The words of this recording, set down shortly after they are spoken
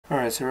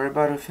Alright, so we're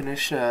about to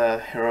finish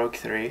Heroic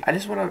 3. I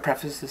just want to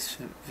preface this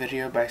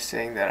video by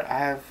saying that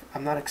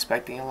I'm not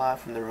expecting a lot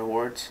from the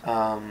rewards.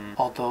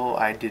 Although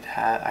I did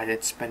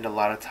spend a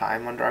lot of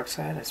time on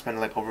Darkseid. I spent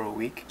like over a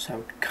week. So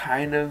I'm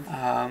kind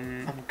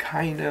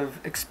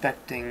of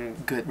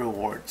expecting good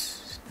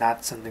rewards.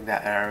 Not something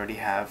that I already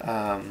have.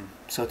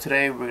 So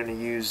today we're gonna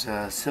use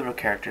silver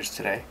characters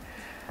today.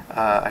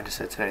 I just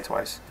said today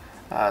twice.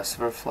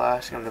 Silver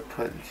Flash, I'm going to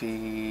put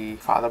the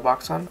father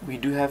box on. We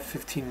do have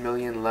 15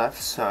 million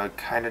left, so I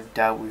kind of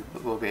doubt we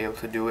will be able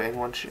to do it in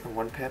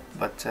one pip,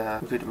 but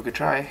we could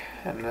try.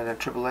 And then at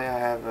AAA I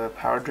have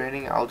power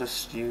draining. I'll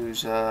just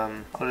use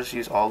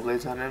all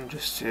blades on him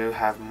just to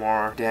have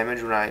more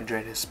damage when I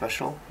drain his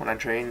special, when I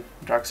drain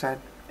Darkseid,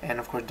 and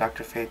of course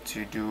Dr. Fate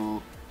to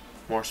do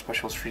more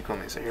specials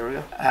frequently. So here we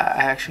go.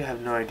 I actually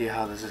have no idea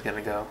how this is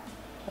gonna go.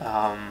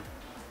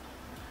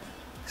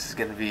 This is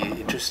gonna be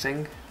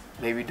interesting.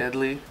 Maybe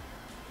deadly,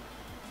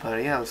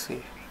 but yeah, let's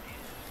see.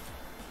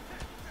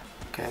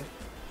 Okay.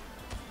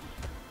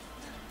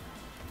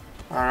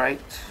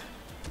 Alright.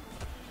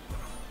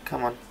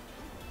 Come on.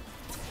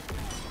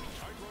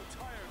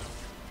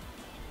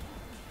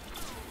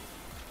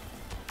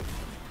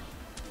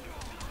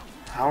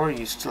 How are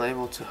you still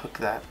able to hook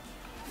that?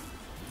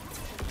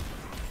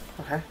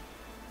 Okay.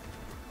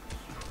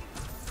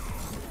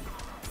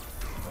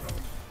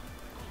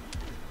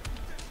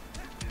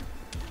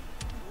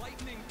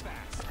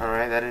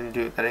 Alright, that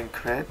didn't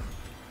crit.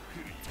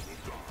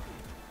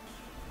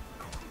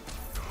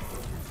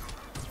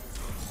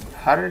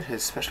 How did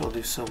his special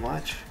do so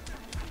much?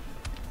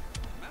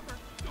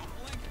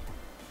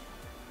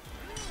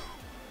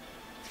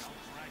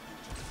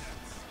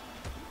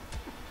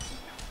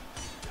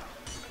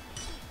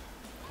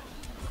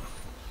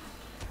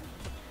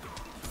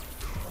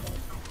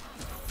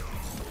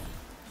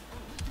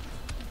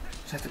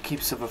 Just have to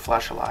keep Silver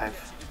Flash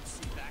alive.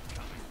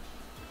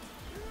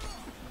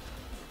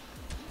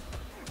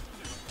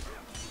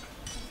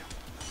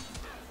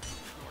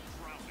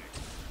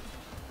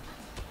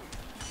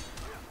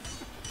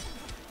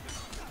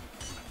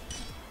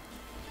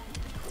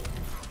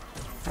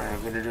 Alright,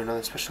 I'm gonna do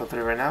another special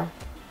 3 right now.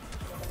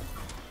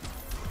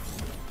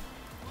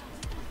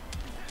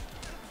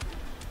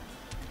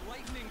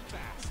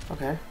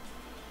 Okay.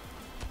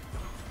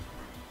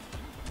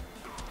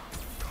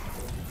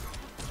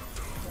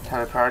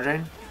 Time to power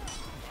drain.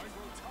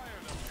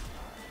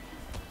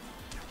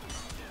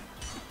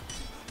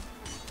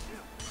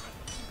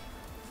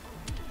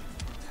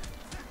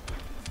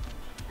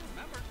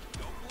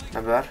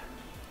 Not bad.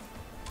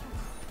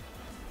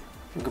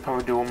 We could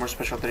probably do one more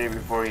special 3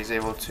 before he's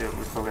able to,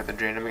 before we have to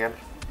drain him again.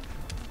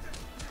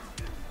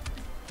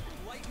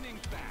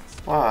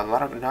 Wow, a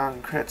lot of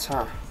non-crits,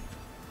 huh?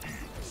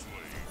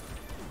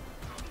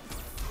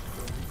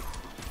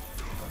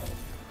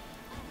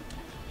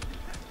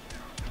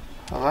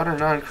 A lot of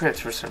non-crits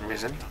for some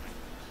reason.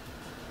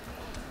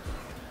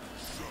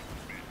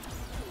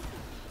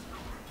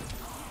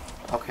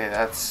 Okay,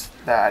 that's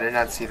that. I did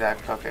not see that.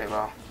 Okay,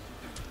 well.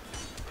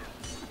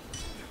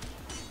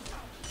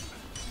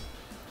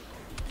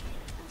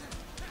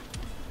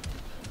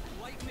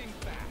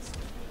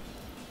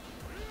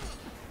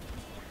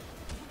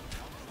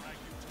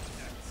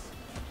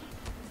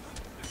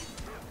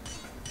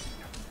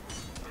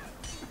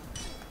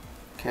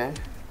 Okay.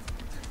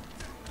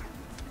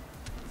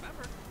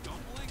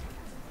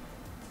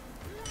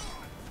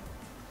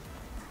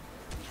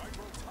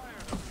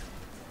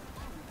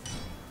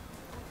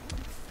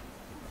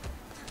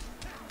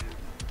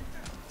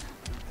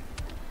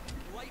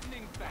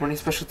 How many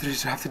special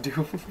 3s do I have to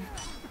do?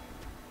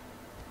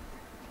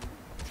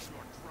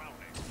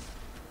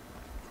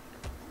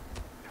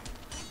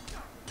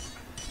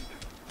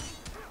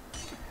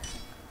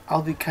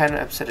 I'll be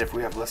kinda upset if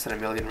we have less than 1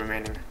 million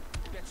remaining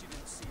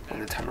when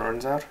the timer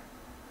runs out.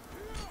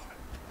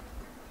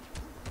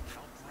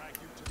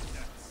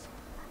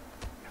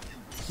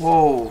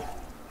 Whoa!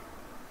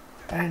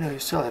 I didn't know you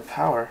still had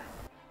power.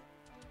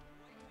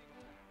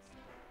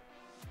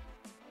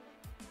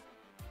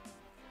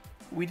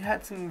 We'd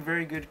had some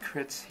very good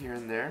crits here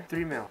and there.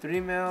 3 mil. 3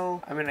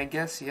 mil, I mean, I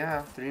guess,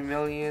 yeah. 3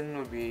 million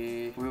would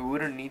be... We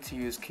wouldn't need to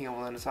use King of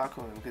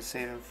Lenisako. We could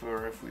save him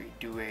for if we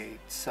do a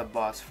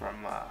sub-boss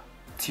from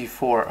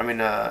T4. I mean,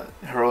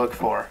 Heroic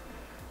 4.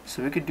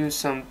 So we could do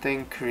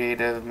something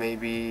creative,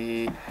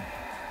 maybe...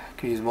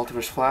 Could use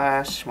Multiverse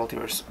Flash,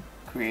 Multiverse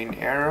Green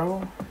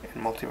Arrow,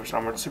 and Multiverse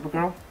Armored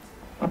Supergirl.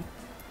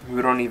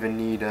 We don't even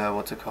need,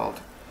 what's it called?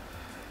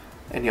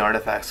 Any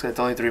artifacts, 'cause it's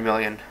only 3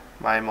 million.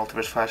 My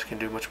Multiverse Flash can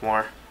do much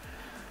more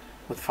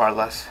with far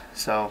less,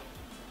 so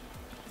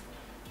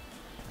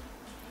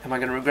am I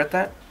gonna regret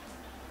that?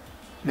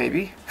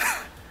 Maybe.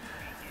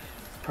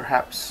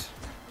 Perhaps.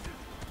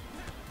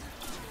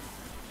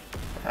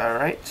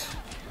 Alright.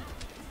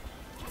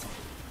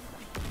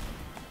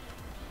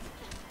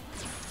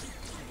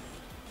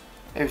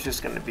 It was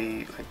just gonna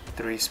be like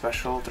 3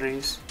 special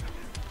 3s.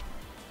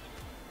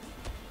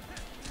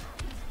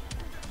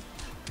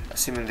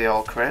 Assuming they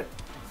all crit.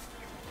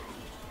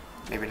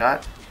 Maybe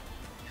not.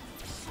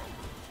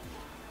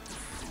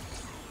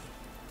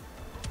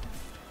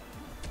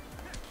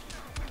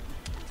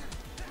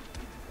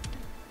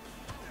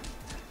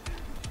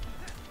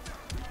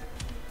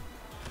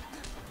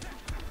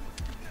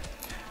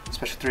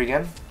 Special 3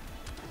 again.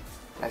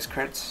 Nice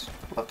crits.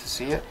 Love to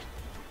see it.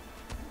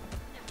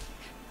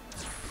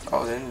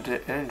 Oh, it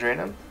didn't drain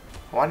him?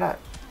 Why not?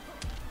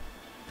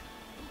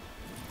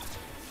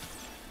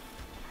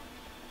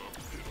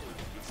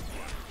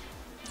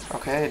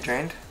 Okay, it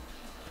drained.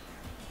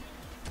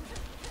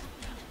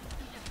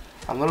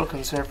 I'm a little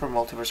concerned for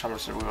Multiverse Hammer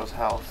Cerebral's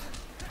health.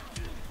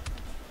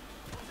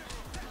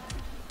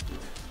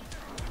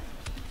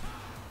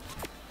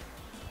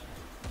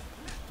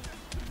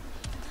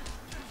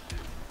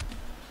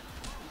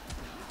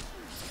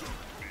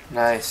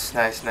 Nice,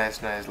 nice,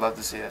 nice, nice. Love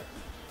to see it.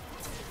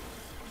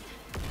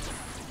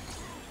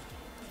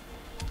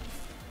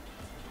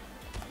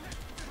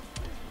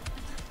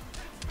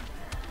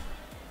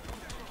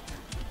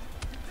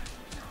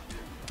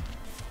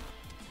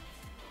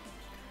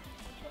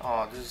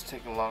 Oh, this is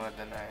taking longer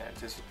than I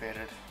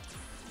anticipated.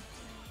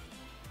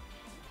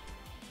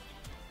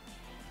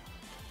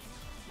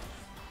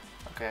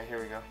 Okay,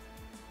 here we go.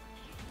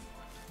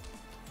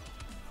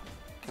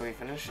 Can we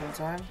finish in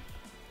time?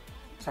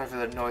 Sorry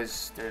for the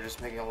noise, they're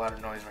just making a lot of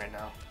noise right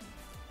now.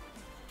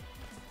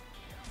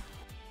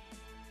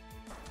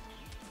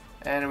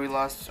 And we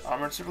lost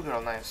Armored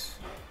Supergirl, nice.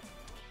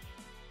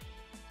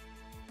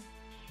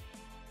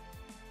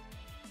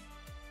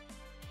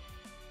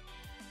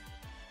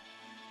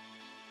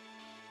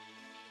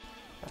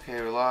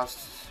 Okay, we lost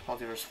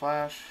Multiverse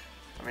Flash.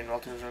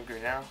 Multiverse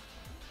Green Arrow.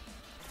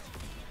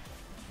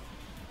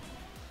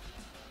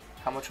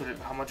 How much would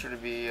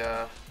it be?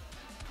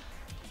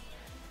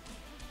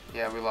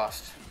 Yeah, we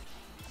lost.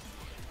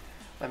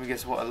 Let me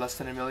guess, what, less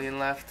than $1 million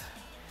left?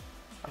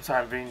 I'm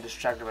sorry, I'm being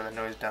distracted by the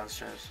noise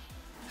downstairs.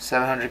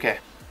 700k.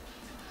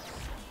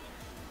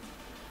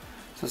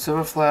 So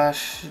Silver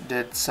Flash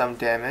did some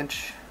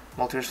damage.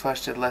 Multiverse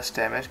Flash did less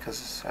damage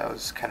because I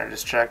was kind of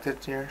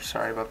distracted here.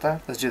 Sorry about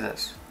that. Let's do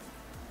this.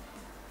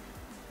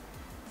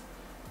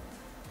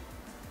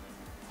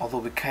 Although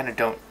we kind of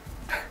don't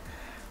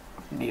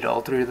need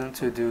all three of them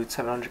to do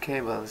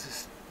 700k, but let's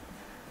just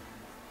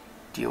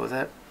deal with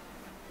it.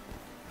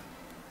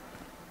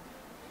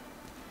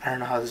 I don't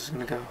know how this is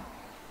gonna go.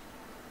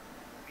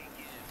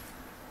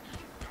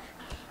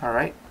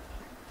 Alright.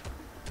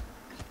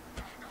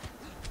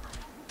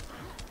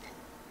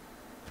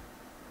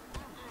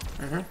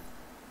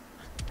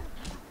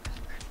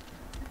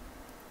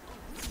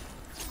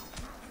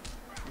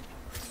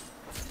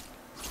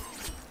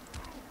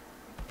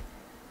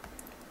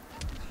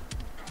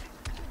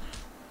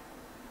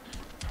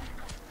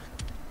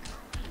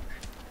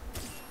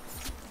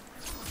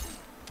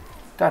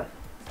 Done.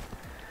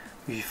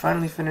 We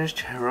finally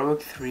finished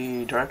Heroic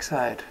 3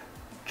 Darkseid,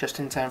 just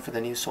in time for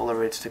the new solar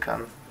raids to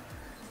come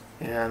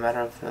in a matter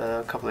of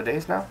a couple of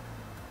days now.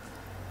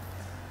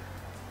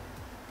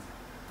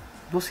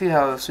 We'll see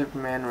how the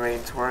Superman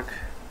raids work.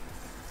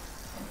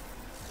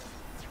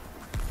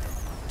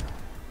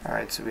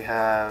 Alright, so we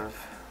have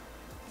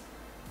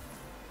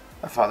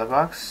a Father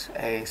Box,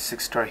 a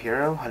 6-star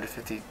hero,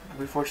 150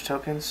 Reforged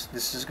tokens.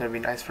 This is going to be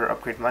nice for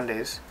Upgrade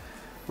Mondays,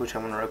 which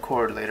I'm going to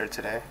record later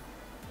today.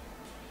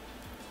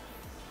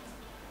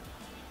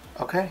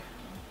 Okay.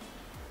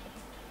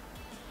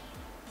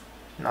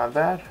 Not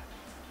bad.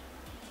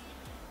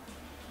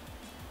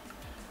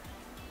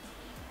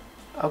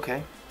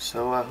 Okay,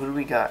 so who do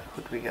we got?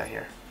 Who do we got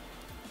here?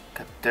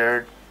 Got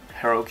third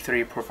Heroic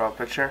 3 profile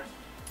picture.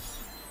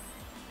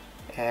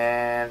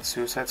 And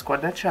Suicide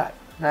Squad Deadshot.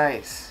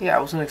 Nice. Yeah, I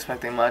wasn't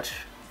expecting much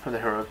for the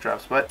heroic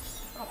drops, but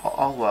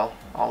all well.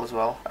 All is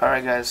well.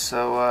 Alright guys,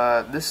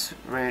 so this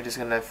raid is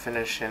gonna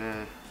finish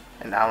in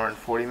an hour and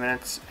 40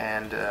 minutes,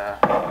 and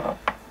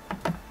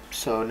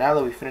so now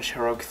that we finished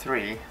Heroic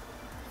 3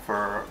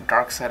 for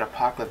Darkseid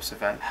Apocalypse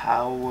event,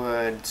 how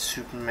would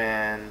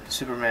Superman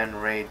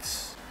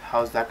raids,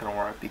 how's that gonna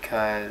work?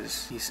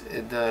 Because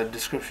the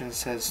description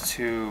says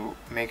to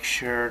make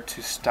sure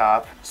to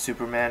stop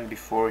Superman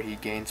before he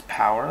gains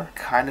power.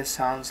 Kinda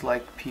sounds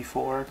like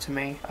P4 to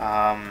me.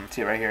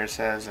 See right here, it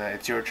says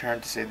it's your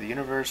turn to save the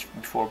universe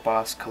before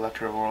boss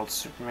collector of worlds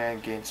Superman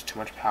gains too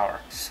much power.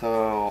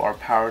 So our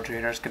power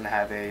drainer is gonna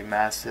have a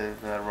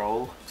massive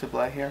role to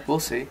play here.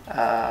 We'll see.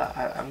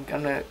 I'm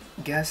gonna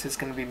guess it's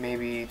gonna be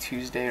maybe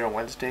Tuesday or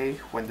Wednesday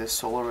when this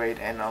solar raid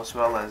and as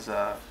well as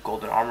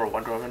Golden Armor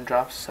Wonder Woman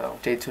drops. So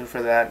stay tuned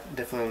for that.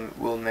 Definitely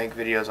will make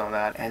videos on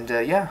that. And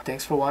yeah,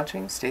 thanks for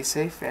watching. Stay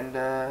safe, and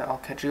I'll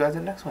catch you guys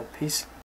in the next one. Peace.